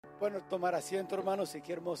Bueno, tomar asiento, hermanos, y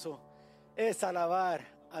qué hermoso es alabar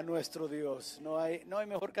a nuestro Dios. No hay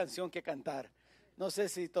mejor canción que cantar. No sé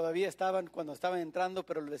si todavía estaban cuando estaban entrando,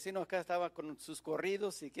 pero el vecino acá estaba con sus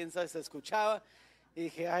corridos y quién sabe se escuchaba. Y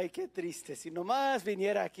dije, ay, qué triste, si nomás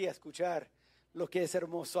viniera aquí a escuchar lo que es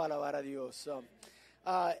hermoso alabar a Dios.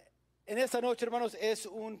 Ah, en esta noche, hermanos, es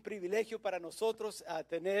un privilegio para nosotros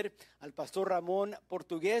tener al pastor Ramón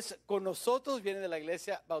Portugués con nosotros. Viene de la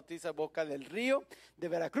Iglesia Bautista Boca del Río de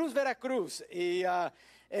Veracruz, Veracruz. Y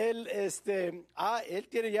él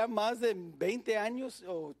tiene ya más de 20 años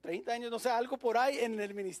o 30 años, no sé, algo por ahí en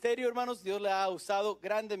el ministerio, hermanos. Dios le ha usado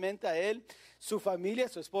grandemente a él, su familia,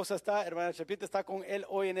 su esposa está, hermana Chapita, está con él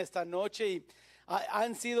hoy en esta noche y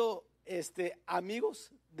han sido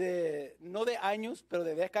amigos no de años, pero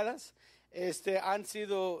de décadas. Han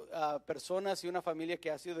sido personas y una familia que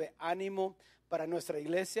ha sido de ánimo para nuestra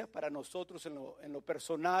iglesia, para nosotros en lo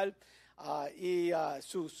personal.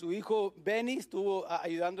 Su hijo Benny estuvo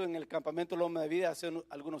ayudando en el campamento Loma de Vida hace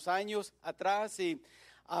algunos años atrás y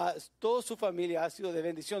toda su familia ha sido de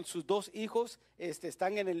bendición. Sus dos hijos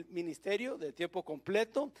están en el ministerio de tiempo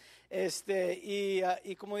completo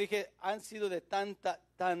y como dije, han sido de tanta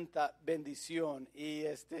bendición. Y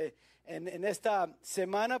en esta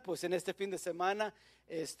semana, pues en este fin de semana,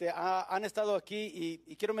 han estado aquí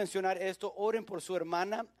y quiero mencionar esto. Oren por su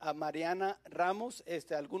hermana, a Mariana Ramos.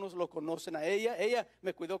 Algunos lo conocen a ella. Ella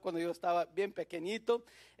me cuidó cuando yo estaba bien pequeñito.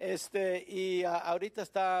 Ahorita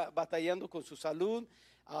está batallando con su salud.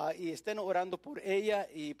 Y estén orando por ella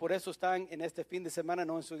y por eso están en este fin de semana,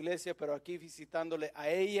 no en su iglesia, pero aquí visitándole a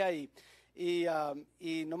ella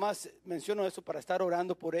y nomás menciono eso para estar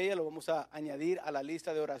orando por ella. Lo vamos a añadir a la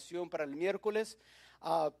lista de oración para el miércoles,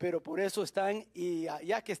 pero por eso están y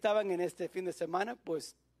ya que estaban en este fin de semana,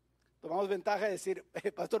 pues tomamos ventaja de decir,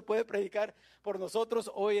 pastor, puede predicar por nosotros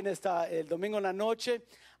hoy el domingo en la noche,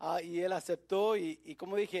 y él aceptó y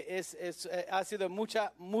como dije, ha sido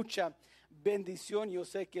mucha bendición. Yo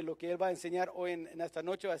sé que lo que él va a enseñar hoy en esta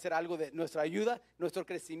noche va a ser algo de nuestra ayuda, nuestro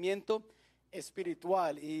crecimiento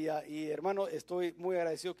espiritual y hermano, estoy muy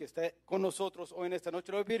agradecido que esté con nosotros hoy en esta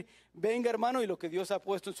noche. Le voy a pedir, venga hermano, y lo que Dios ha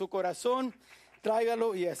puesto en su corazón,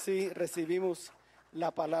 tráigalo y así recibimos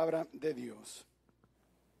la palabra de Dios.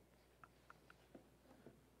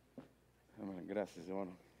 Gracias,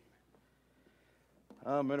 hermano.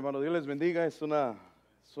 Mi hermano, Dios les bendiga. Es una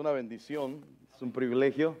bendición, es un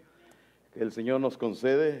privilegio que el Señor nos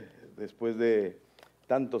concede después de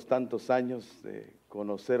tantos años de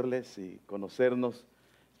conocerles y conocernos,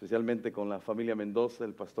 especialmente con la familia Mendoza,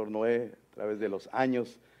 el pastor Noé, a través de los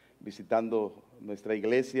años visitando nuestra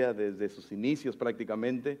iglesia desde sus inicios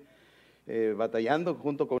prácticamente, batallando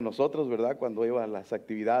junto con nosotros, ¿verdad? Cuando iba a las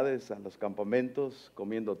actividades, a los campamentos,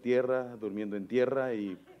 comiendo tierra, durmiendo en tierra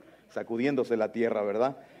y sacudiéndose la tierra,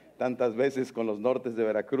 ¿verdad? Tantas veces con los nortes de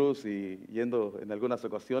Veracruz y yendo en algunas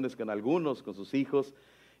ocasiones con algunos, con sus hijos.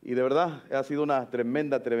 Y de verdad ha sido una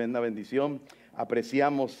tremenda bendición.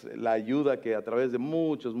 Apreciamos la ayuda que a través de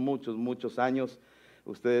muchos años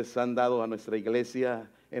ustedes han dado a nuestra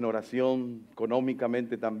iglesia en oración,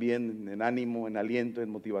 económicamente también, en ánimo, en aliento, en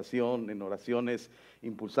motivación, en oraciones,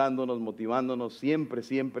 impulsándonos, motivándonos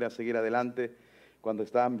siempre a seguir adelante cuando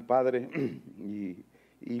estaba mi padre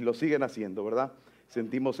y lo siguen haciendo, ¿verdad?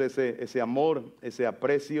 Sentimos ese amor, ese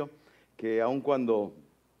aprecio que aun cuando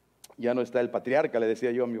ya no está el patriarca, le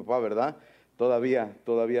decía yo a mi papá, ¿verdad?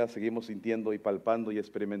 Todavía seguimos sintiendo y palpando y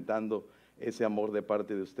experimentando ese amor de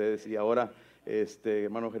parte de ustedes. Y ahora,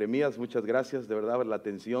 hermano Jeremías, muchas gracias de verdad por la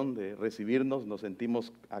atención de recibirnos. Nos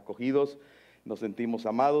sentimos acogidos, nos sentimos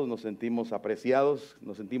amados, nos sentimos apreciados,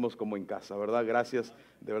 nos sentimos como en casa, ¿verdad? Gracias,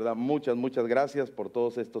 de verdad, muchas gracias por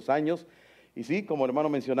todos estos años. Y sí, como hermano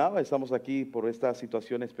mencionaba, estamos aquí por esta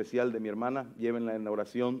situación especial de mi hermana. Llévenla en la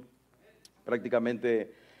oración.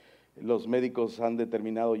 Prácticamente los médicos han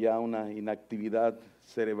determinado ya una inactividad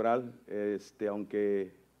cerebral,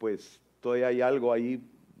 aunque pues todavía hay algo ahí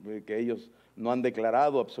que ellos no han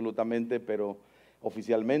declarado absolutamente, pero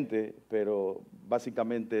oficialmente, pero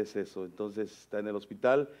básicamente es eso. Entonces está en el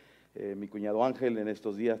hospital. Mi cuñado Ángel en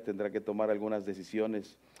estos días tendrá que tomar algunas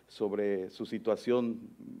decisiones sobre su situación,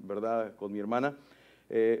 ¿verdad?, con mi hermana.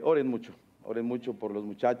 Oren mucho por los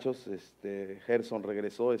muchachos. Gerson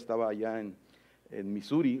regresó, estaba allá en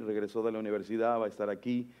Missouri, regresó de la universidad, va a estar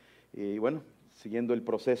aquí, y bueno, siguiendo el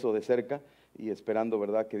proceso de cerca y esperando,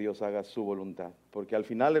 ¿verdad?, que Dios haga su voluntad. Porque al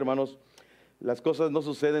final, hermanos, las cosas no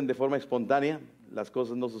suceden de forma espontánea, las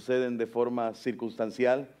cosas no suceden de forma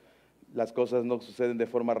circunstancial, las cosas no suceden de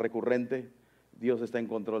forma recurrente. Dios está en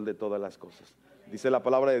control de todas las cosas. Dice la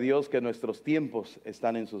palabra de Dios que nuestros tiempos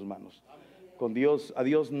están en sus manos. Con Dios, a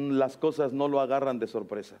Dios las cosas no lo agarran de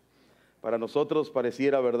sorpresa. Para nosotros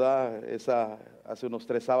pareciera, ¿verdad? Hace unos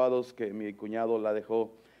 3 sábados que mi cuñado la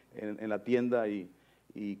dejó en la tienda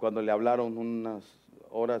y cuando le hablaron unas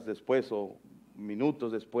horas después o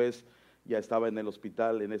minutos después, ya estaba en el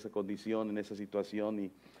hospital en esa condición, en esa situación.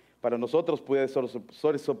 Y para nosotros puede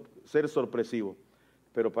ser sorpresivo,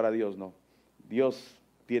 pero para Dios no. Dios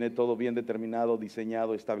tiene todo bien determinado,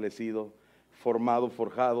 diseñado, establecido, formado,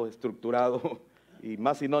 forjado, estructurado y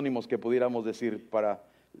más sinónimos que pudiéramos decir para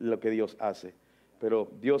lo que Dios hace.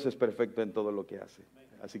 Pero Dios es perfecto en todo lo que hace.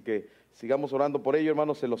 Así que sigamos orando por ello,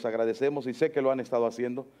 hermanos, se los agradecemos y sé que lo han estado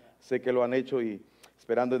haciendo, sé que lo han hecho y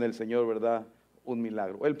esperando en el Señor, ¿verdad? Un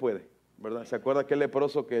milagro. Él puede, ¿verdad? ¿Se acuerda aquel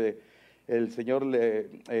leproso que el Señor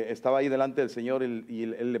estaba ahí delante del Señor y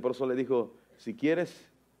el leproso le dijo, si quieres,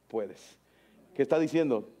 puedes? ¿Qué está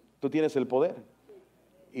diciendo? Tú tienes el poder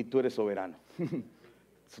y tú eres soberano.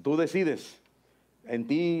 Tú decides. En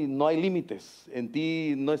ti no hay límites, en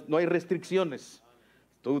ti no hay restricciones.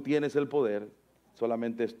 Tú tienes el poder,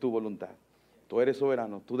 solamente es tu voluntad. Tú eres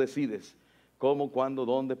soberano, tú decides cómo, cuándo,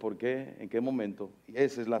 dónde, por qué, en qué momento. Y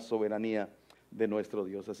esa es la soberanía de nuestro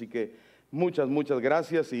Dios. Así que muchas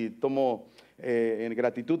gracias y tomo en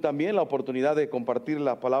gratitud también la oportunidad de compartir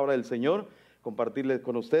la palabra del Señor, compartirles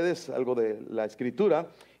con ustedes algo de la Escritura.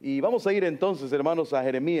 Y vamos a ir entonces, hermanos, a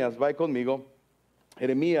Jeremías. Va conmigo.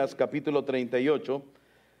 Jeremías capítulo 38,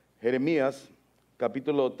 Jeremías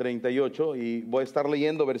capítulo 38, y voy a estar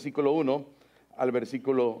leyendo versículo 1 al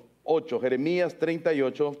versículo 8, Jeremías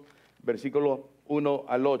 38, versículo 1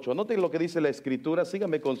 al 8. Noten lo que dice la Escritura,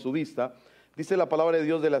 síganme con su vista. Dice la palabra de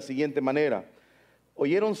Dios de la siguiente manera: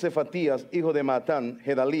 oyeron Cefatías, hijo de Matán,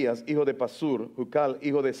 Gedalías, hijo de Pasur, Jucal,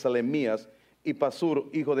 hijo de Salemías, y Pasur,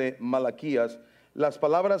 hijo de Malaquías, las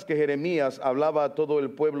palabras que Jeremías hablaba a todo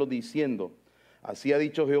el pueblo diciendo: así ha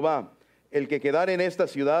dicho Jehová, el que quedare en esta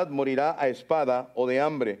ciudad morirá a espada, o de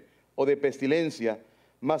hambre, o de pestilencia,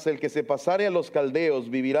 mas el que se pasare a los caldeos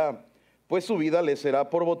vivirá, pues su vida le será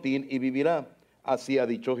por botín y vivirá. Así ha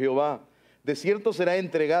dicho Jehová. De cierto será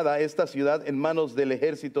entregada esta ciudad en manos del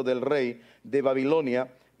ejército del rey de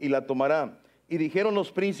Babilonia, y la tomará. Y dijeron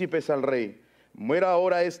los príncipes al rey: muera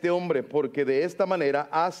ahora este hombre, porque de esta manera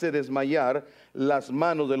hace desmayar las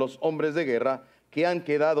manos de los hombres de guerra que han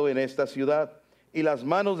quedado en esta ciudad, y las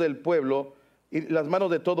manos del pueblo, y las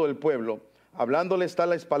manos de todo el pueblo. Hablándoles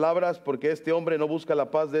tales palabras, porque este hombre no busca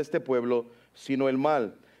la paz de este pueblo, sino el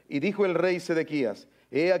mal. Y dijo el rey Sedequías: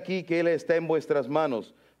 he aquí que él está en vuestras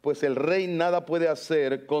manos, pues el rey nada puede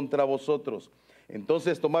hacer contra vosotros.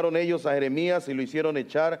 Entonces tomaron ellos a Jeremías y lo hicieron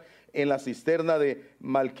echar en la cisterna de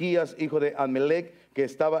Malquías, hijo de Amelec, que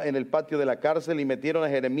estaba en el patio de la cárcel, y metieron a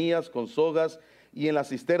Jeremías con sogas, y en la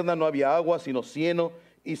cisterna no había agua sino cieno,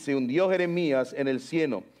 y se hundió Jeremías en el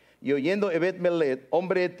cieno. Y oyendo Ebed-Melech,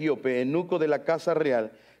 hombre etíope, eunuco de la casa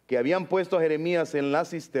real, que habían puesto a Jeremías en la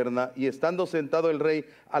cisterna, y estando sentado el rey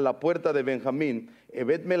a la puerta de Benjamín,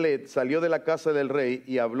 Ebed-Melech salió de la casa del rey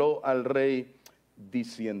y habló al rey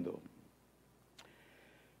diciendo.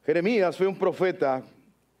 Jeremías fue un profeta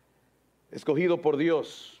escogido por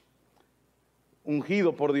Dios,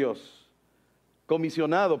 ungido por Dios,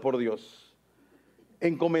 comisionado por Dios,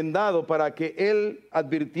 encomendado para que él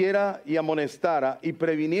advirtiera y amonestara y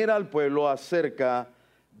previniera al pueblo acerca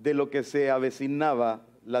de lo que se avecinaba,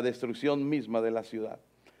 la destrucción misma de la ciudad.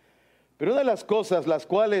 Pero una de las cosas las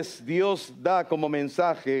cuales Dios da como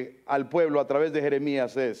mensaje al pueblo a través de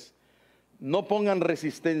Jeremías es: no pongan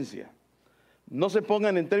resistencia, no se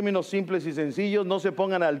pongan, en términos simples y sencillos, no se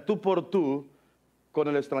pongan al tú por tú con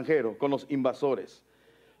el extranjero, con los invasores.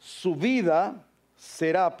 Su vida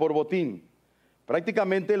será por botín.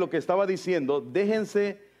 Prácticamente lo que estaba diciendo: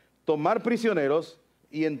 déjense tomar prisioneros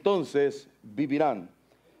y entonces vivirán.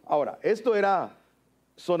 Ahora, esto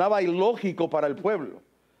sonaba ilógico para el pueblo,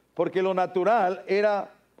 porque lo natural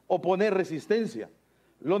era oponer resistencia.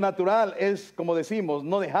 Lo natural es, como decimos,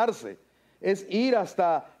 no dejarse, es ir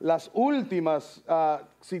hasta las últimas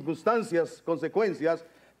circunstancias, consecuencias,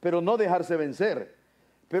 pero no dejarse vencer.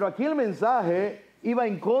 Pero aquí el mensaje iba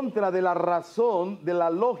en contra de la razón, de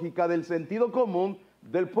la lógica, del sentido común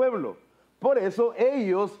del pueblo. Por eso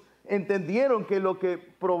ellos entendieron que lo que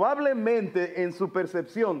probablemente en su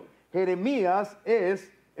percepción Jeremías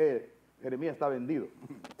Jeremías está vendido.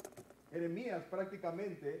 Jeremías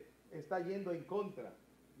prácticamente está yendo en contra.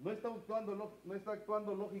 No está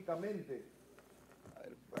actuando lógicamente. A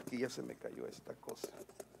ver, aquí ya se me cayó esta cosa.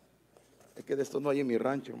 Es que de esto no hay en mi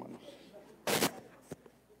rancho, hermanos.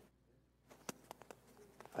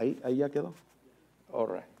 Ahí ya quedó. All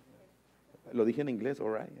right. Lo dije en inglés,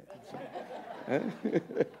 all right.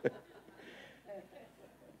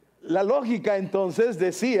 La lógica entonces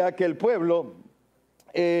decía que el pueblo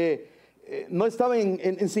no estaba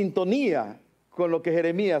en sintonía con lo que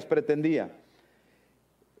Jeremías pretendía.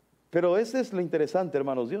 Pero eso es lo interesante,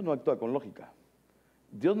 hermanos. Dios no actúa con lógica.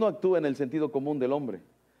 Dios no actúa en el sentido común del hombre.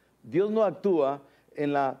 Dios no actúa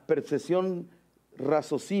en la percepción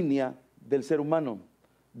raciocinia del ser humano.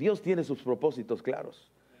 Dios tiene sus propósitos claros.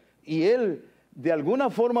 Y Él, de alguna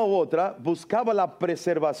forma u otra, buscaba la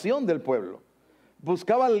preservación del pueblo.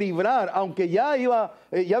 Buscaba librar, aunque ya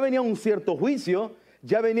venía un cierto juicio,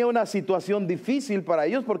 ya venía una situación difícil para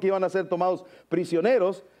ellos porque iban a ser tomados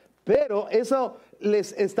prisioneros, pero eso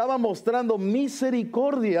les estaba mostrando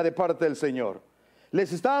misericordia de parte del Señor.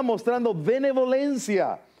 Les estaba mostrando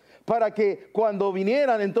benevolencia para que cuando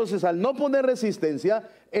vinieran, entonces, al no poner resistencia,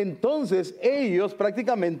 entonces ellos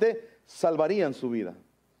prácticamente salvarían su vida.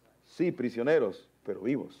 Sí, prisioneros, pero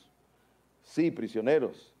vivos. Sí,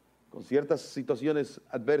 prisioneros, con ciertas situaciones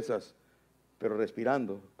adversas, pero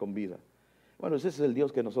respirando con vida. Bueno, ese es el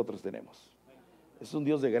Dios que nosotros tenemos. Es un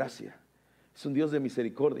Dios de gracia, es un Dios de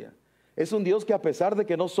misericordia. Es un Dios que, a pesar de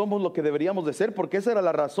que no somos lo que deberíamos de ser, porque esa era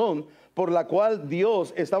la razón por la cual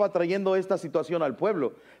Dios estaba trayendo esta situación al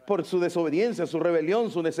pueblo, por su desobediencia, su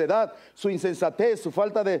rebelión, su necedad, su insensatez, su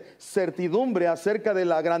falta de certidumbre acerca de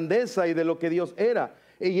la grandeza y de lo que Dios era.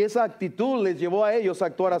 Y esa actitud les llevó a ellos a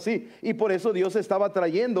actuar así. Y por eso Dios estaba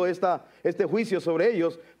trayendo este juicio sobre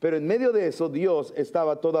ellos. Pero en medio de eso Dios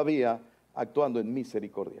estaba todavía actuando en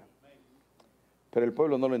misericordia. Pero el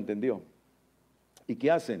pueblo no lo entendió. ¿Y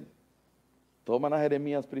qué hacen? Toman a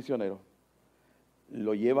Jeremías prisionero,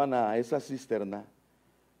 lo llevan a esa cisterna,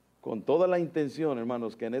 con toda la intención,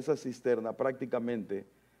 hermanos, que en esa cisterna prácticamente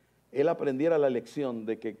él aprendiera la lección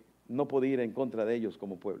de que no podía ir en contra de ellos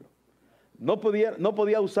como pueblo. No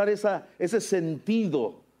podía usar ese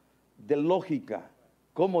sentido de lógica,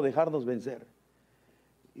 cómo dejarnos vencer.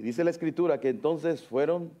 Y dice la Escritura que entonces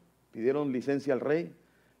pidieron licencia al rey.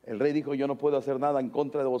 El rey dijo: yo no puedo hacer nada en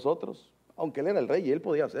contra de vosotros, aunque él era el rey y él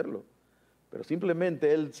podía hacerlo. Pero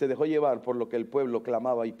simplemente él se dejó llevar por lo que el pueblo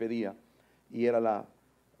clamaba y pedía, y era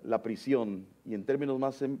la prisión, y en términos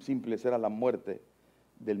más simples era la muerte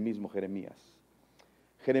del mismo Jeremías.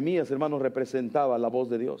 Jeremías, hermanos, representaba la voz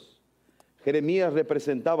de Dios. Jeremías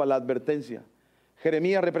representaba la advertencia.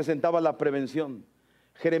 Jeremías representaba la prevención.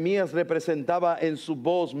 Jeremías representaba en su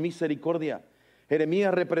voz misericordia.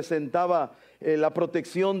 Jeremías representaba la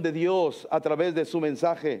protección de Dios a través de su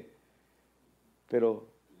mensaje.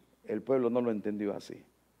 Pero el pueblo no lo entendió así.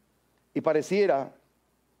 Y pareciera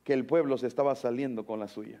que el pueblo se estaba saliendo con la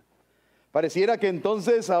suya. Pareciera que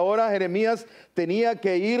entonces ahora Jeremías tenía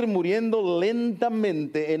que ir muriendo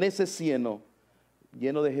lentamente en ese cieno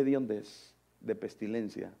lleno de hediondez, de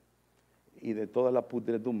pestilencia y de toda la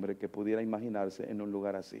pudredumbre que pudiera imaginarse en un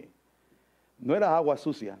lugar así. No era agua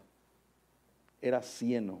sucia, era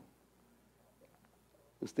cieno.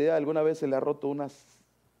 ¿Usted alguna vez se le ha roto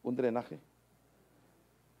un drenaje?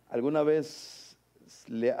 ¿Alguna vez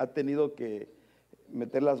le ha tenido que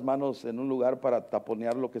meter las manos en un lugar para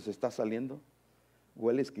taponear lo que se está saliendo?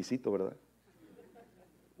 Huele exquisito, ¿verdad?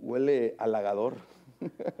 Huele halagador.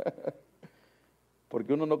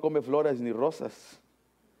 Porque uno no come flores ni rosas.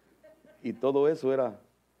 Y todo eso era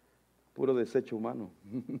puro desecho humano.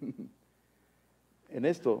 En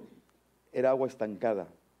esto era agua estancada,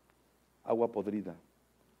 agua podrida,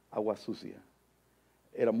 agua sucia.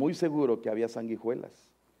 Era muy seguro que había sanguijuelas.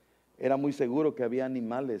 Era muy seguro que había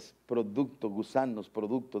animales, gusanos,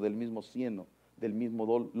 producto del mismo cieno, del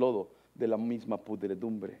mismo lodo, de la misma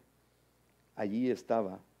pudredumbre. Allí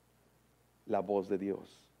estaba la voz de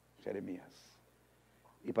Dios, Jeremías.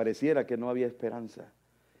 Y pareciera que no había esperanza,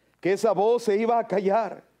 que esa voz se iba a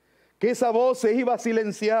callar, que esa voz se iba a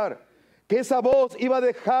silenciar, que esa voz iba a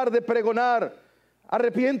dejar de pregonar: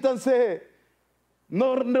 arrepiéntanse,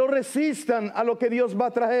 no resistan a lo que Dios va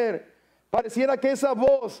a traer. Pareciera que esa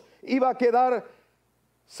voz iba a quedar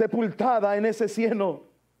sepultada en ese cieno.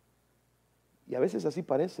 Y a veces así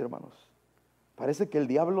parece, hermanos. Parece que el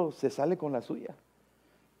diablo se sale con la suya.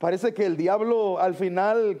 Parece que el diablo al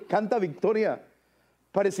final canta victoria.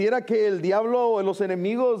 Pareciera que el diablo, los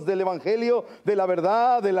enemigos del evangelio de la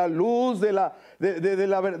verdad, de la luz, del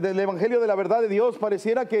evangelio de la verdad de Dios,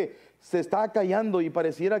 pareciera que se está callando, y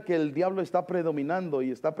pareciera que el diablo está predominando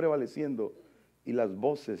y está prevaleciendo, y las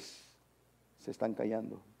voces se están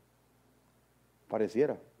callando.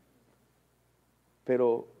 Pareciera.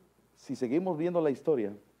 Pero si seguimos viendo la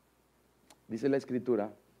historia, dice la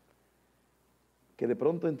Escritura que de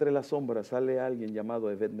pronto entre las sombras sale alguien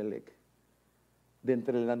llamado Ebed-Melech, de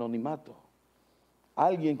entre el anonimato.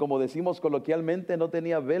 Alguien, como decimos coloquialmente, no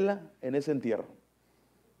tenía vela en ese entierro.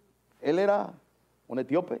 Él era un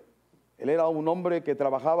etíope, Él era un hombre que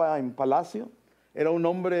trabajaba en palacio, era un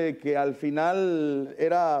hombre que al final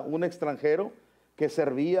era un extranjero que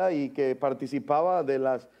servía y que participaba de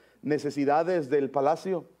las necesidades del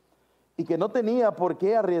palacio y que no tenía por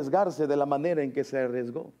qué arriesgarse de la manera en que se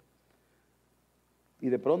arriesgó. Y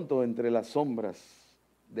de pronto, entre las sombras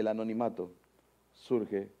del anonimato,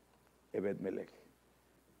 surge Ebed-Melech.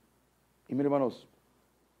 Y mis hermanos,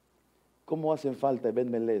 ¿cómo hacen falta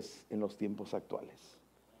Ebed-Melech en los tiempos actuales?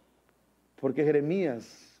 Porque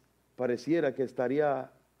Jeremías pareciera que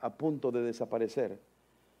estaría a punto de desaparecer.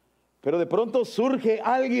 Pero de pronto surge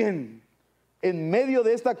alguien en medio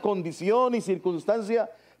de esta condición y circunstancia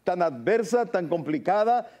tan adversa, tan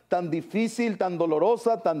complicada, tan difícil, tan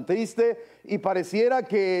dolorosa, tan triste, y pareciera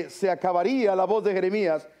que se acabaría la voz de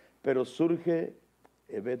Jeremías, pero surge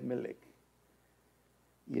Ebed-Melech.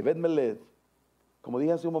 Y Ebed-Melech, como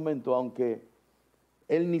dije hace un momento, aunque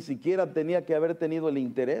él ni siquiera tenía que haber tenido el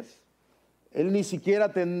interés, él ni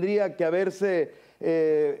siquiera tendría que haberse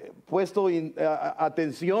puesto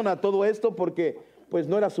atención a todo esto, porque pues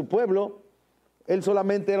no era su pueblo. Él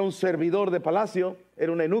solamente era un servidor de palacio,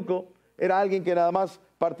 era un eunuco, era alguien que nada más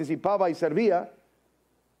participaba y servía.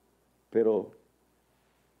 Pero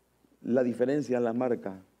la diferencia la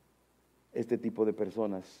marca este tipo de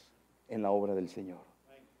personas en la obra del Señor.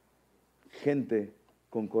 Gente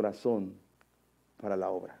con corazón para la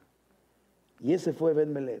obra. Y ese fue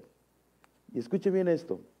Ebed-Melech. Y escuche bien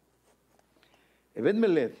esto.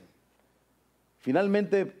 Ebed-Melech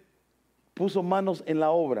finalmente puso manos en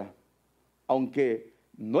la obra, aunque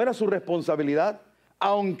no era su responsabilidad,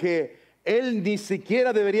 aunque él ni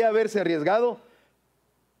siquiera debería haberse arriesgado,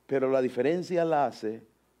 pero la diferencia la hace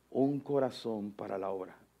un corazón para la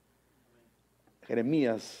obra.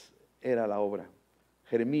 Jeremías era la obra,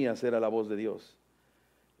 Jeremías era la voz de Dios.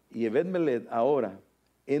 Y Ebed-Melech ahora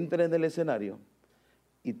entra en el escenario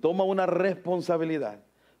y toma una responsabilidad,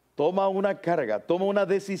 toma una carga, toma una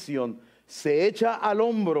decisión, se echa al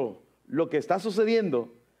hombro lo que está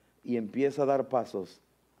sucediendo y empieza a dar pasos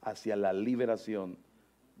hacia la liberación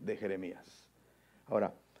de Jeremías.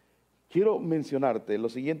 Ahora, quiero mencionarte en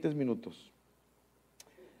los siguientes minutos,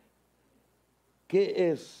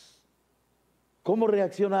 ¿cómo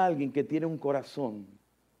reacciona alguien que tiene un corazón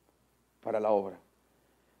para la obra?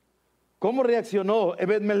 ¿Cómo reaccionó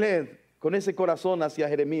Ebed-Melech con ese corazón hacia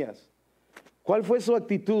Jeremías? ¿Cuál fue su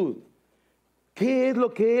actitud? ¿Qué es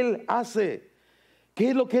lo que él hace? ¿Qué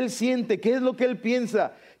es lo que él siente? ¿Qué es lo que él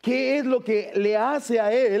piensa? ¿Qué es lo que le hace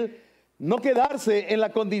a él no quedarse en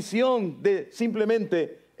la condición de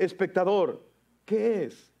simplemente espectador? ¿Qué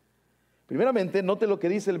es? Primeramente, note lo que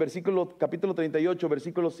dice el capítulo 38,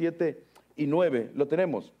 versículos 7 y 9. Lo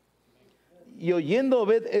tenemos. Y oyendo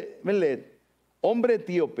Ebed-Melech, hombre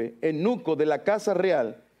etíope, eunuco de la casa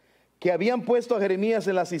real, que habían puesto a Jeremías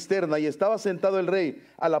en la cisterna, y estaba sentado el rey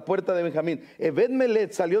a la puerta de Benjamín,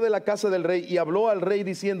 Ebed-Melech salió de la casa del rey y habló al rey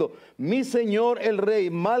diciendo: mi señor el rey,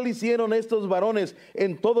 mal hicieron estos varones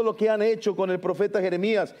en todo lo que han hecho con el profeta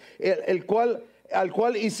Jeremías, al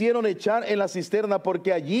cual hicieron echar en la cisterna,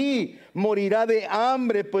 porque allí morirá de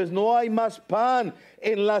hambre, pues no hay más pan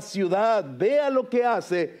en la ciudad. Vea lo que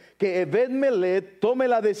hace que Ebed-Melech tome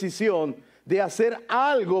la decisión de hacer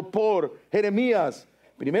algo por Jeremías.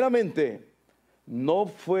 Primeramente, no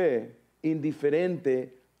fue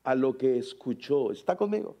indiferente a lo que escuchó. ¿Está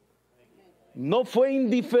conmigo? No fue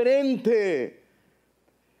indiferente.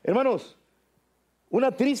 Hermanos,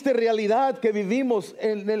 una triste realidad que vivimos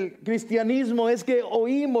en el cristianismo es que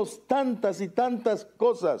oímos tantas y tantas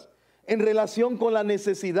cosas en relación con la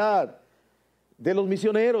necesidad de los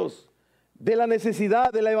misioneros, de la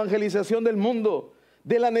necesidad de la evangelización del mundo,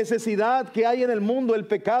 de la necesidad que hay en el mundo. El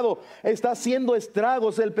pecado está haciendo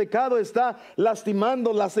estragos, el pecado está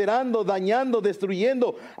lastimando, lacerando, dañando,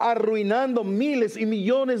 destruyendo, arruinando miles y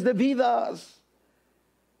millones de vidas.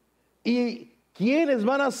 ¿Y quiénes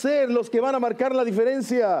van a ser los que van a marcar la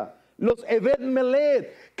diferencia? Los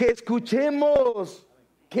Ebed-Melech, que escuchemos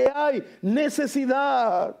que hay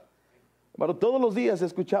necesidad. Bueno, todos los días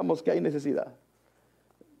escuchamos que hay necesidad.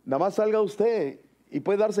 Nada más salga usted y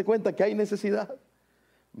puede darse cuenta que hay necesidad.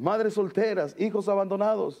 Madres solteras, hijos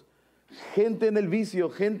abandonados, gente en el vicio,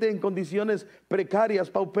 gente en condiciones precarias,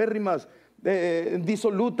 paupérrimas,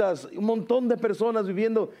 disolutas, un montón de personas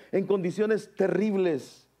viviendo en condiciones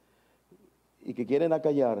terribles y que quieren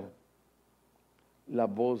acallar la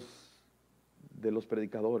voz de los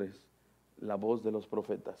predicadores, la voz de los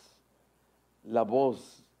profetas, la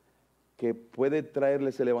voz que puede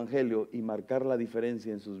traerles el evangelio y marcar la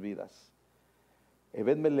diferencia en sus vidas.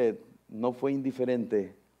 Ebed-Melech no fue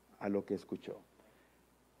indiferente a lo que escuchó.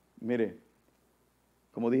 Mire,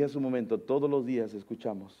 como dije hace un momento, todos los días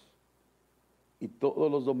escuchamos Y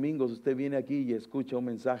todos los domingos usted viene aquí y escucha un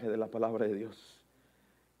mensaje de la palabra de Dios.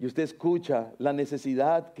 Y usted escucha la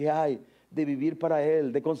necesidad que hay de vivir para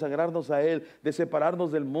Él, de consagrarnos a Él, de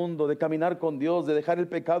separarnos del mundo, de caminar con Dios, de dejar el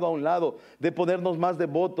pecado a un lado, de ponernos más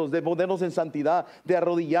devotos, de ponernos en santidad, de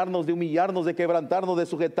arrodillarnos, de humillarnos, de quebrantarnos, de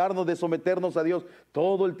sujetarnos, de someternos a Dios.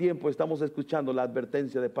 Todo el tiempo estamos escuchando la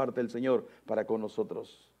advertencia de parte del Señor para con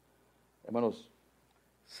nosotros. Hermanos,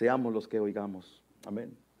 seamos los que oigamos.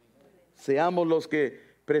 Amén. Seamos los que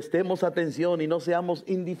prestemos atención y no seamos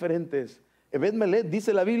indiferentes. Ebed-Melech,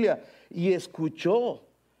 dice la Biblia, y escuchó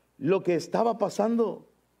lo que estaba pasando,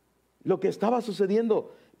 lo que estaba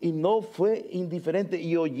sucediendo, y no fue indiferente.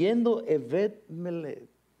 Y oyendo Ebed-Melech,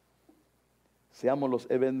 seamos los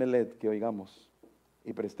Ebed-Melech que oigamos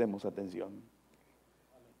y prestemos atención.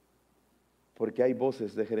 Porque hay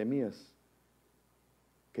voces de Jeremías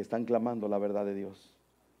que están clamando la verdad de Dios,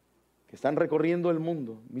 que están recorriendo el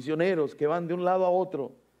mundo, misioneros que van de un lado a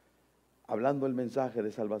otro, hablando el mensaje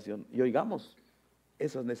de salvación. Y oigamos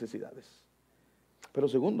esas necesidades. Pero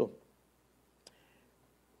segundo,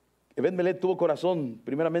 Ebed-Melech tuvo corazón,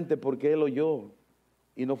 primeramente porque él oyó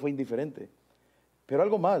y no fue indiferente. Pero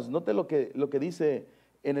algo más, note lo que dice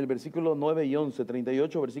en el versículo 9 y 11,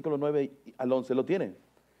 38, versículo 9 al 11, ¿lo tiene?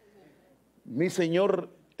 Mi señor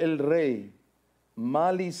el rey,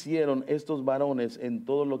 mal hicieron estos varones en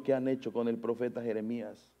todo lo que han hecho con el profeta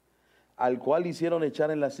Jeremías, al cual hicieron echar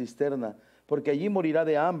en la cisterna, porque allí morirá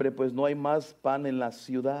de hambre, pues no hay más pan en la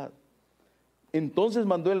ciudad. Entonces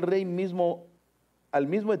mandó el rey al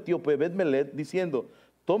mismo etíope Ebed-Melech, diciendo: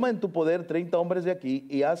 toma en tu poder 30 hombres de aquí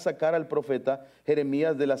y haz sacar al profeta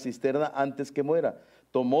Jeremías de la cisterna antes que muera.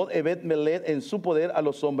 Tomó Ebed-Melech en su poder a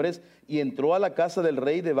los hombres y entró a la casa del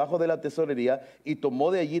rey debajo de la tesorería y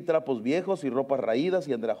tomó de allí trapos viejos y ropas raídas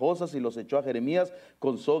y andrajosas y los echó a Jeremías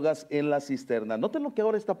con sogas en la cisterna. Noten lo que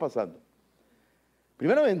ahora está pasando.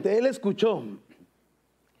 Primeramente, él escuchó.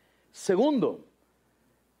 Segundo,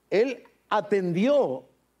 él atendió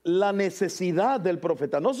la necesidad del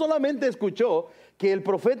profeta. No solamente escuchó que el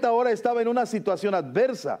profeta ahora estaba en una situación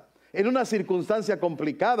adversa, en una circunstancia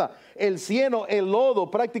complicada. El cieno, el lodo,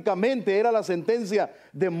 prácticamente era la sentencia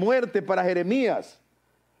de muerte para Jeremías.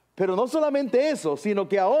 Pero no solamente eso, sino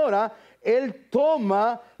que ahora él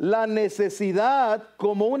toma la necesidad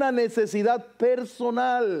como una necesidad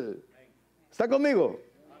personal. ¿Está conmigo?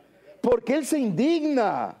 Porque él se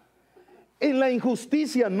indigna en la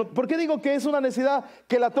injusticia. ¿Por qué digo que es una necesidad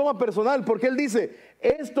que la toma personal? Porque él dice: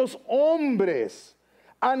 estos hombres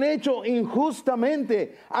han hecho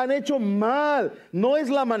injustamente, han hecho mal. No es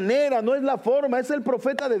la manera, no es la forma. Es el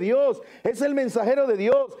profeta de Dios, es el mensajero de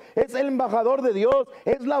Dios, es el embajador de Dios,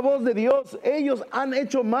 es la voz de Dios. Ellos han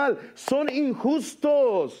hecho mal, son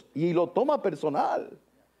injustos. Y lo toma personal.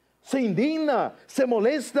 Se indigna, se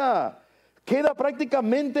molesta, queda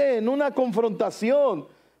prácticamente en una confrontación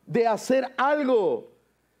de hacer algo.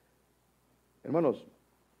 Hermanos,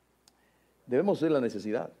 debemos ser la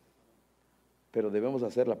necesidad, pero debemos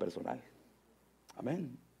hacerla personal.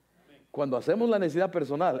 Amén. Cuando hacemos la necesidad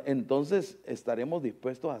personal, entonces estaremos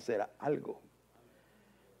dispuestos a hacer algo.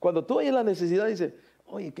 Cuando tú oyes la necesidad, dices: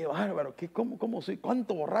 oye, qué bárbaro, cómo soy,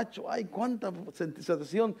 cuánto borracho hay, cuánta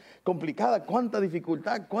situación complicada, cuánta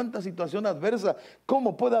dificultad, cuánta situación adversa.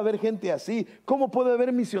 ¿Cómo puede haber gente así? ¿Cómo puede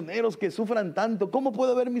haber misioneros que sufran tanto? ¿Cómo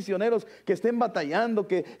puede haber misioneros que estén batallando,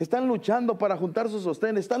 que están luchando para juntar su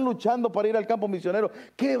sostén, están luchando para ir al campo misionero?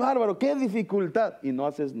 ¡Qué bárbaro, qué dificultad! Y no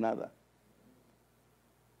haces nada.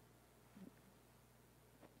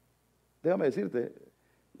 Déjame decirte,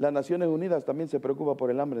 las Naciones Unidas también se preocupa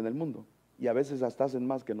por el hambre en el mundo. Y a veces hasta hacen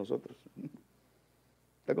más que nosotros.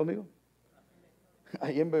 ¿Está conmigo?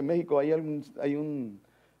 Ahí en México hay un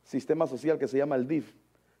sistema social que se llama el DIF,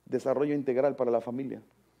 Desarrollo Integral para la Familia.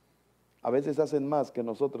 A veces hacen más que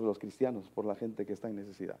nosotros los cristianos por la gente que está en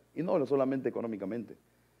necesidad. Y no solamente económicamente,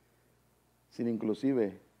 sino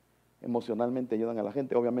inclusive emocionalmente ayudan a la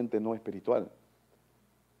gente. Obviamente no espiritual.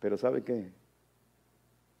 Pero ¿sabe qué?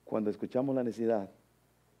 Cuando escuchamos la necesidad,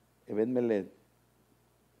 Ebed-Melech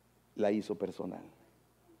la hizo personal.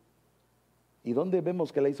 ¿Y dónde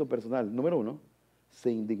vemos que la hizo personal? Número 1,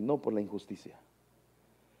 se indignó por la injusticia.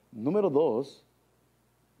 Número 2,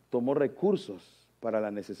 tomó recursos para la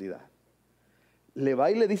necesidad. Le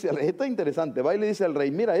va y le dice, esto es interesante, va y le dice al rey: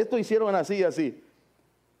 mira, esto hicieron así y así.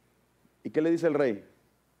 ¿Y qué le dice el rey?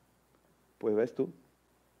 Pues ves tú.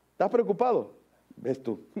 ¿Estás preocupado? Ves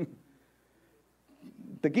tú.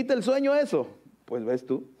 ¿Te quita el sueño eso? Pues ves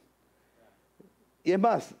tú. Y es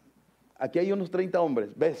más, aquí hay unos 30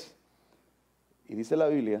 hombres, ¿ves? Y dice la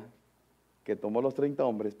Biblia que tomó los 30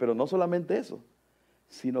 hombres, pero no solamente eso,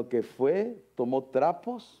 sino que tomó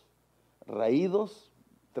trapos, raídos,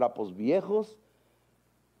 trapos viejos.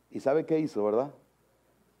 ¿Y sabe qué hizo, verdad?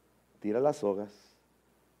 Tira las sogas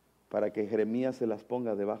para que Jeremías se las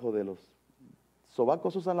ponga debajo de los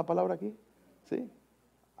sobacos. ¿Usan la palabra aquí? ¿Sí?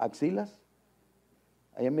 Axilas.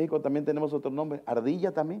 Allá en México también tenemos otro nombre,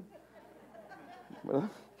 ardilla también,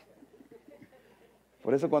 ¿verdad?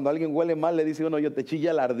 Por eso cuando alguien huele mal le dice uno, yo te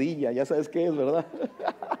chilla la ardilla, ya sabes qué es, ¿verdad?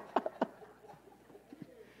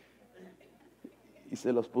 Y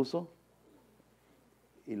se los puso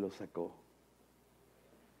y los sacó.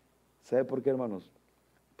 ¿Sabe por qué, hermanos?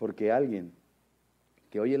 Porque alguien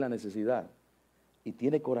que oye la necesidad y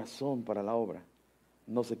tiene corazón para la obra,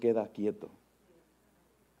 no se queda quieto.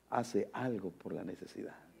 Hace algo por la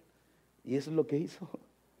necesidad. Y eso es lo que hizo.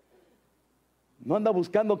 No anda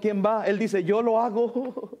buscando quién va. Él dice, yo lo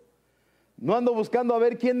hago. No ando buscando a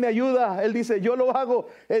ver quién me ayuda. Él dice, yo lo hago.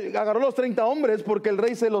 Él agarró los 30 hombres porque el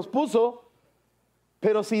rey se los puso.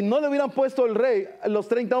 Pero si no le hubieran puesto el rey, los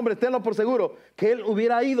 30 hombres, tenlo por seguro, que él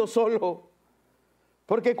hubiera ido solo.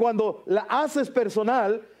 Porque cuando la haces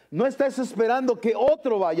personal, no estás esperando que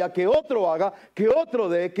otro vaya, que otro haga, que otro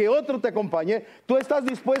dé, que otro te acompañe. Tú estás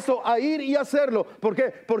dispuesto a ir y hacerlo. ¿Por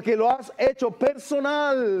qué? Porque lo has hecho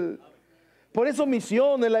personal. Por eso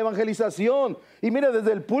misión en la evangelización. Y mire,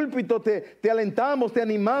 desde el púlpito te alentamos, te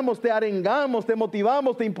animamos, te arengamos, te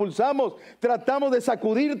motivamos, te impulsamos. Tratamos de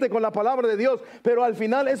sacudirte con la palabra de Dios. Pero al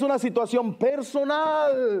final es una situación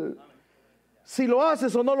personal. Si lo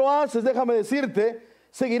haces o no lo haces, déjame decirte,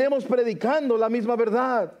 seguiremos predicando la misma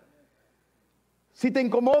verdad. Si te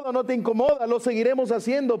incomoda o no te incomoda, lo seguiremos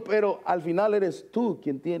haciendo, pero al final eres tú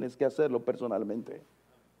quien tienes que hacerlo personalmente.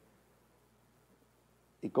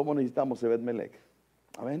 ¿Y cómo necesitamos Ebed Melech?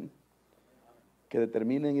 Amén. Que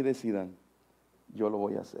determinen y decidan, yo lo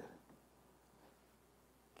voy a hacer.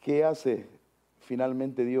 ¿Qué hace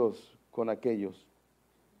finalmente Dios con aquellos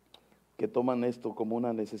que toman esto como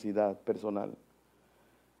una necesidad personal?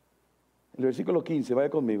 El versículo 15, vaya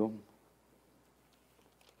conmigo.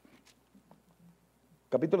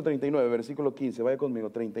 Capítulo 39, versículo 15, vaya conmigo,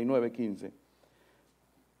 39, 15.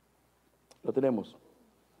 Lo tenemos.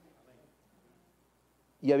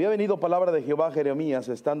 Y había venido palabra de Jehová a Jeremías,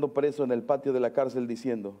 estando preso en el patio de la cárcel,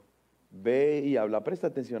 diciendo, ve y habla, presta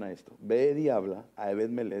atención a esto, ve y habla a Ebed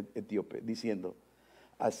Melech etíope, diciendo,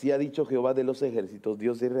 así ha dicho Jehová de los ejércitos,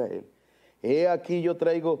 Dios de Israel, he aquí yo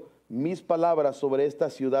traigo mis palabras sobre esta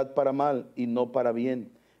ciudad para mal y no para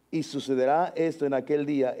bien, y sucederá esto en aquel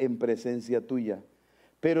día en presencia tuya.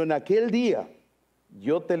 Pero en aquel día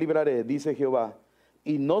yo te libraré, dice Jehová,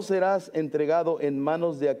 y no serás entregado en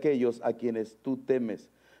manos de aquellos a quienes tú temes,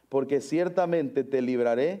 porque ciertamente te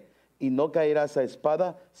libraré y no caerás a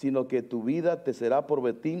espada, sino que tu vida te será por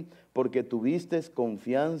botín, porque tuviste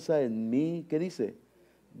confianza en mí. ¿Qué dice?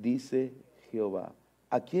 Dice Jehová.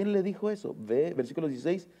 ¿A quién le dijo eso? Ve, versículo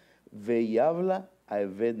 16, ve y habla a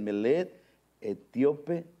Ebed Melech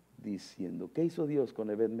etíope, diciendo, ¿qué hizo Dios con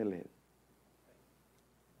Ebed Melech?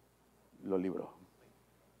 Lo libró.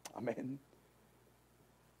 Amén.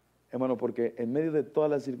 Hermano, porque en medio de todas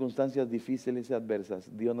las circunstancias difíciles y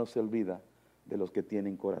adversas, Dios no se olvida de los que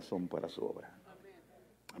tienen corazón para su obra.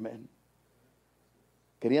 Amén.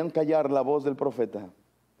 Querían callar la voz del profeta.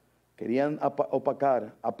 Querían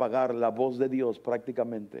apagar la voz de Dios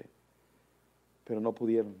prácticamente. Pero no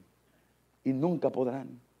pudieron. Y nunca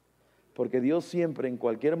podrán. Porque Dios siempre, en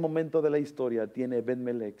cualquier momento de la historia, tiene Ebed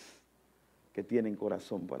Melech que tienen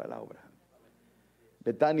corazón para la obra.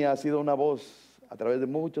 Betania ha sido una voz a través de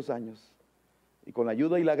muchos años, y con la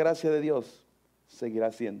ayuda y la gracia de Dios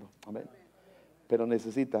seguirá siendo. Amén. Pero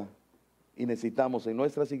necesitamos en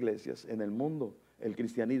nuestras iglesias, en el mundo, el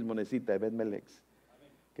cristianismo necesita Ebed Melech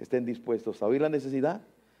que estén dispuestos a oír la necesidad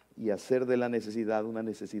y hacer de la necesidad una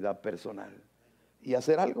necesidad personal, y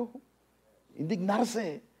hacer algo,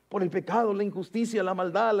 indignarse por el pecado, la injusticia, la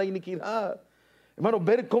maldad, la iniquidad. Hermano,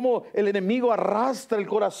 ver cómo el enemigo arrastra el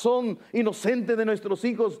corazón inocente de nuestros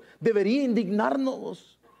hijos debería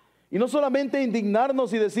indignarnos. Y no solamente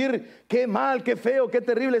indignarnos y decir qué mal, qué feo, qué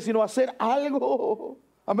terrible, sino hacer algo.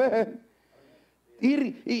 Amén.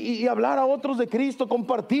 Ir y hablar a otros de Cristo,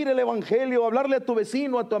 compartir el evangelio, hablarle a tu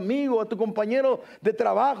vecino, a tu amigo, a tu compañero de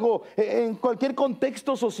trabajo, en cualquier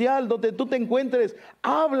contexto social donde tú te encuentres,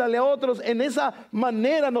 háblale a otros. En esa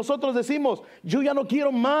manera nosotros decimos, yo ya no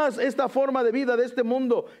quiero más esta forma de vida de este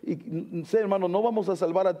mundo. Y sé, hermano, no vamos a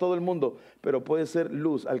salvar a todo el mundo, pero puede ser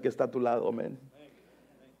luz al que está a tu lado. Amén.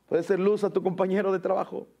 Puede ser luz a tu compañero de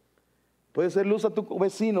trabajo, puede ser luz a tu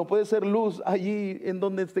vecino, puede ser luz allí en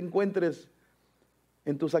donde te encuentres.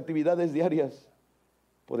 En tus actividades diarias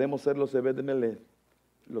podemos ser los Ebed Melech,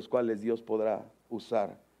 los cuales Dios podrá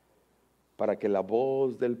usar para que la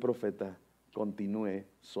voz del profeta continúe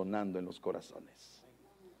sonando en los corazones.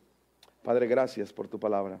 Padre, gracias por tu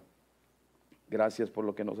palabra. Gracias por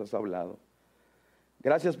lo que nos has hablado.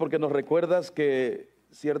 Gracias porque nos recuerdas que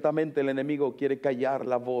ciertamente el enemigo quiere callar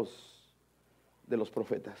la voz de los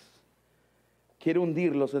profetas. Quiere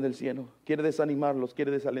hundirlos en el cielo, quiere desanimarlos, quiere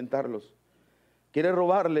desalentarlos, quiere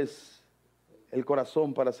robarles el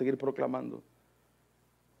corazón para seguir proclamando.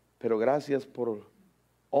 Pero gracias por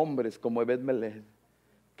hombres como Ebed-Melech,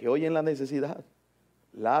 que oyen la necesidad,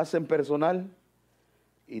 la hacen personal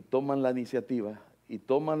y toman la iniciativa y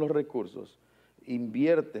toman los recursos,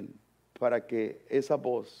 invierten para que esa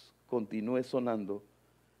voz continúe sonando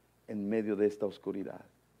en medio de esta oscuridad.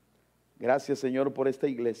 Gracias, Señor, por esta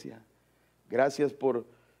iglesia. Gracias por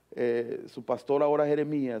su pastor ahora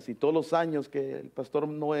Jeremías y todos los años que el pastor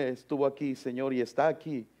Noé estuvo aquí, Señor, y está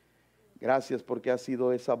aquí. Gracias porque ha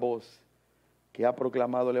sido esa voz que ha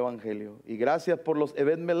proclamado el evangelio. Y gracias por los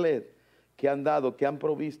Ebed-Melech que han dado, que han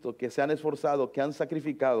provisto, que se han esforzado, que han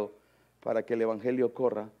sacrificado para que el evangelio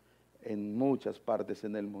corra en muchas partes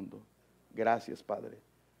en el mundo. Gracias, Padre.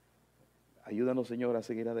 Ayúdanos, Señor, a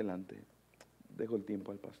seguir adelante. Dejo el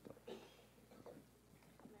tiempo al pastor.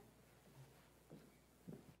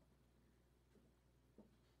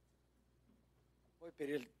 Voy a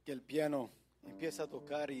pedir que el piano empiece a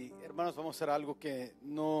tocar y hermanos, vamos a hacer algo que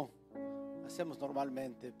no hacemos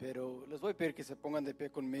normalmente, pero les voy a pedir que se pongan de pie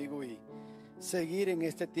conmigo y seguir en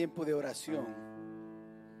este tiempo de oración.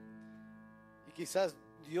 Y quizás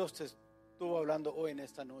Dios te estuvo hablando hoy en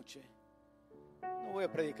esta noche. No voy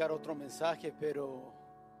a predicar otro mensaje, pero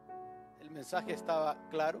el mensaje estaba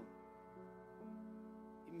claro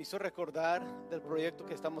y me hizo recordar del proyecto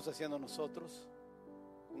que estamos haciendo nosotros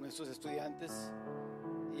con estos estudiantes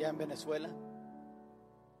allá en Venezuela.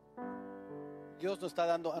 Dios nos está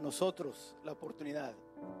dando a nosotros la oportunidad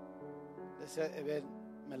de ser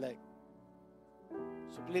Ebed-Melech,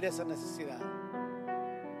 suplir esa necesidad.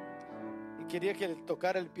 Y quería que él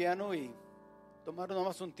tocara el piano y tomar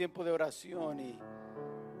nomás un tiempo de oración, y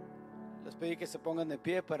les pedí que se pongan de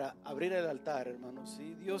pie para abrir el altar, hermanos.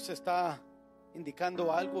 Si Dios está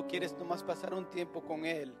indicando algo, quieres nomás pasar un tiempo con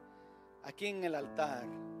Él aquí en el altar.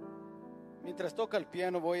 Mientras toca el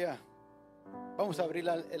piano vamos a abrir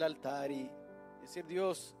el altar y decir: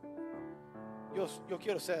 Dios, yo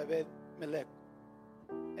quiero ser Ebed-Melech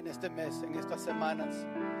en este mes, en estas semanas.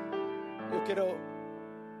 Yo quiero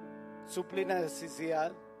suplir la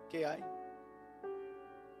necesidad que hay.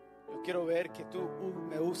 Yo quiero ver que tú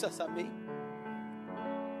me usas a mí.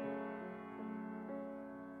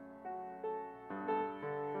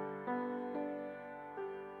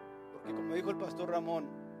 Porque como dijo el pastor Ramón,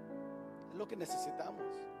 es lo que necesitamos.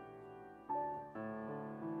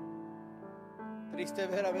 Triste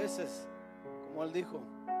ver a veces, como él dijo,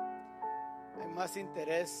 hay más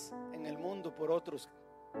interés en el mundo por otros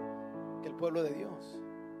que el pueblo de Dios.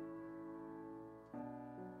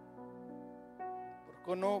 ¿Por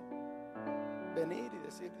qué no venir y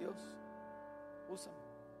decir: Dios, úsame?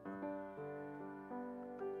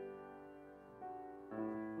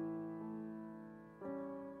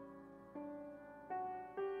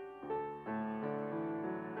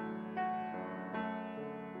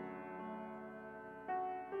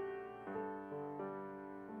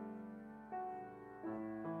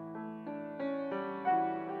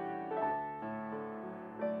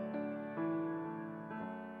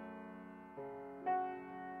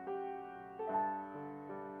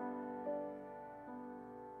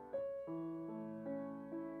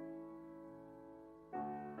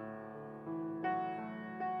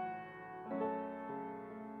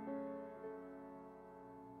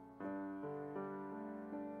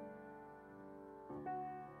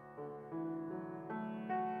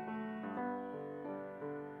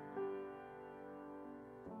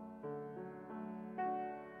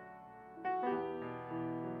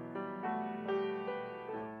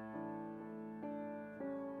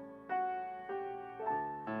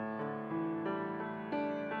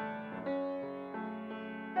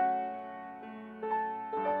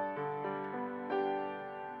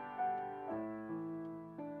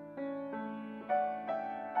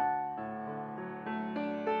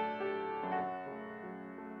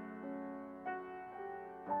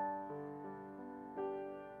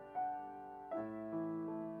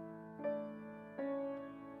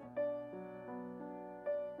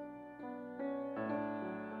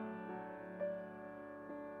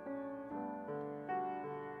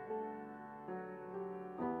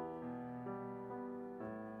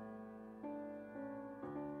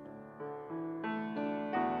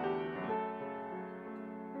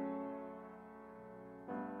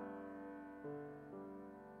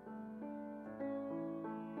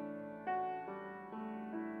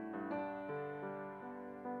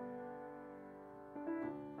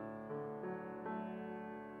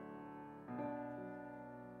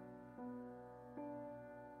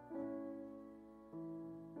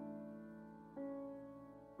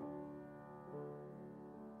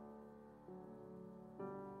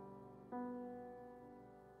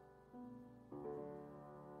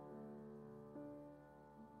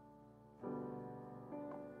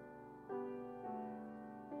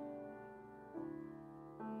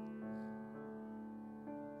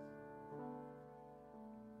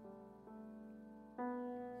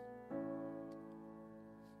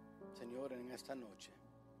 esta noche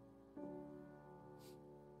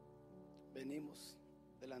venimos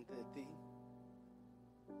delante de ti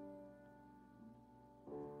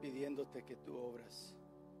pidiéndote que tú obras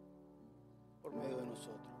por medio de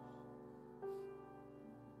nosotros.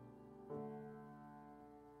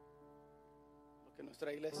 Lo que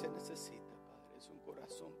nuestra iglesia necesita, Padre, es un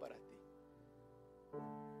corazón para ti.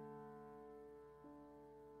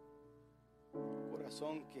 Un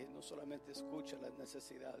corazón que no solamente escucha las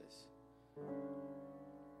necesidades,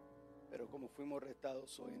 pero como fuimos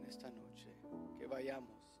retados hoy en esta noche, que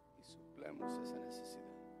vayamos y suplamos esa necesidad.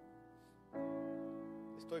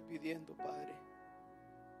 Estoy pidiendo, Padre,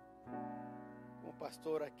 como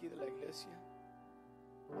pastor aquí de la iglesia,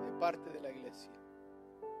 de parte de la iglesia,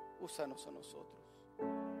 úsanos a nosotros.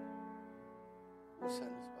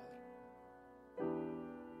 Úsanos, Padre.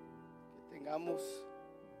 Que tengamos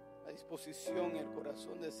la disposición y el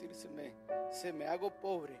corazón de decir, se me hago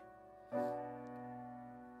pobre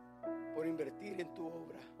por invertir en tu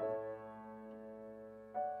obra.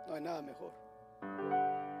 No hay nada mejor.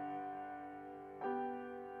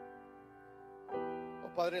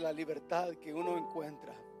 Oh Padre, la libertad que uno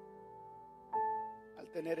encuentra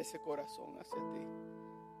al tener ese corazón hacia ti,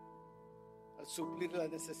 al suplir las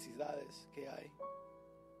necesidades que hay,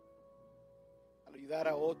 al ayudar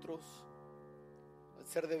a otros, al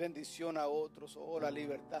ser de bendición a otros. Oh, la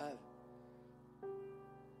libertad.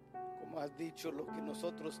 Como has dicho, lo que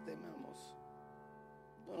nosotros tememos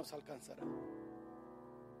no nos alcanzará,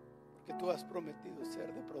 porque tú has prometido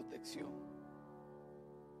ser de protección.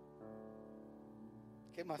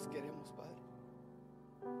 ¿Qué más queremos, Padre?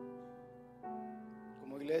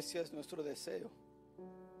 Como iglesia es nuestro deseo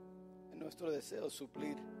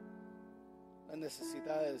suplir las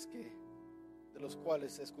necesidades de los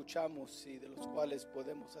cuales escuchamos y de los cuales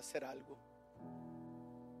podemos hacer algo.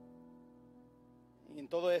 Y en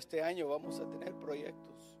todo este año vamos a tener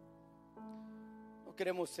proyectos. No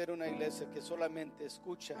queremos ser una iglesia que solamente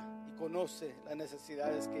escucha y conoce las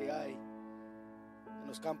necesidades que hay en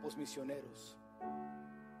los campos misioneros,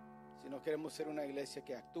 sino queremos ser una iglesia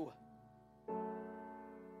que actúa,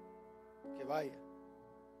 que vaya,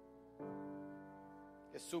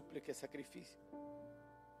 que suple, que sacrifique.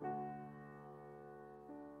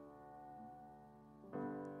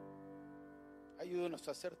 Ayúdanos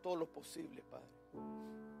a hacer todo lo posible, Padre.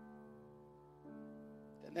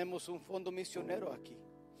 Tenemos un fondo misionero aquí,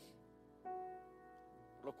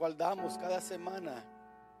 lo cual damos cada semana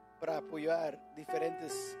para apoyar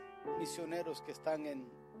diferentes misioneros que están en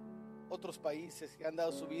otros países, que han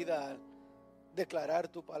dado su vida a declarar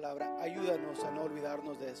tu palabra. Ayúdanos a no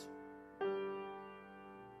olvidarnos de eso.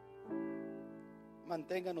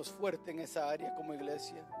 Manténganos fuertes en esa área como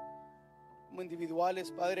iglesia, como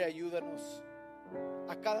individuales. Padre, ayúdanos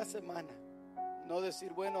a cada semana. No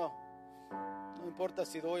decir, bueno, no importa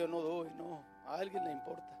si doy o no doy. No, a alguien le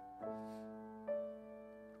importa,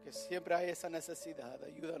 porque siempre hay esa necesidad.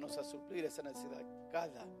 Ayúdanos a suplir esa necesidad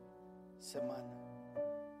cada semana.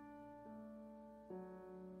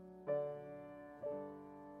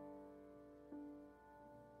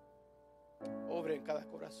 Obra en cada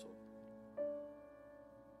corazón.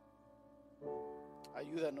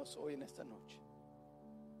 Ayúdanos hoy en esta noche.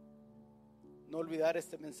 No olvidar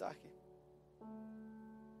este mensaje.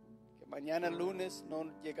 Que mañana lunes no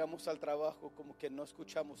llegamos al trabajo como que no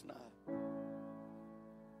escuchamos nada.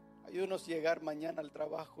 Ayúdanos a llegar mañana al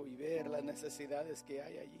trabajo y ver las necesidades que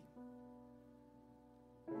hay allí.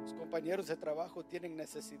 Los compañeros de trabajo tienen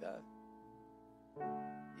necesidad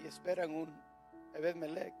y esperan un Ebed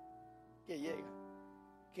Melech que llega.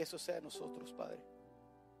 Que eso sea nosotros, Padre.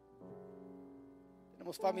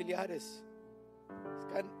 Tenemos familiares que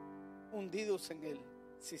están hundidos en el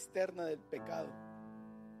cisterna del pecado.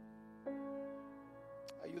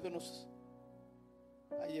 Ayúdanos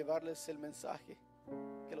a llevarles el mensaje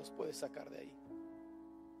que los puede sacar de ahí.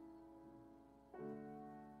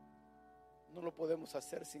 No lo podemos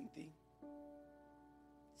hacer sin ti,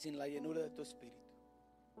 sin la llenura de tu Espíritu.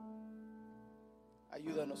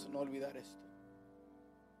 Ayúdanos a no olvidar esto.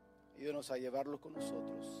 Ayúdanos a llevarlo con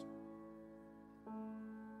nosotros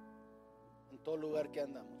en todo lugar que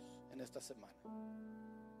andamos en esta semana.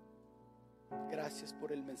 Gracias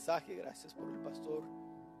por el mensaje, gracias por el pastor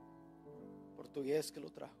portugués que lo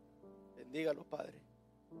trajo. Bendígalo, Padre.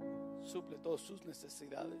 Suple todas sus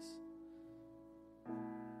necesidades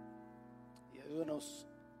y ayúdanos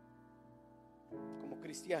como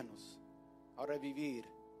cristianos ahora a vivir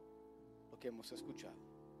lo que hemos escuchado.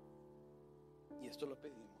 Y esto lo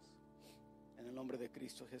pedimos en el nombre de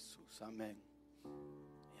Cristo Jesús. Amén.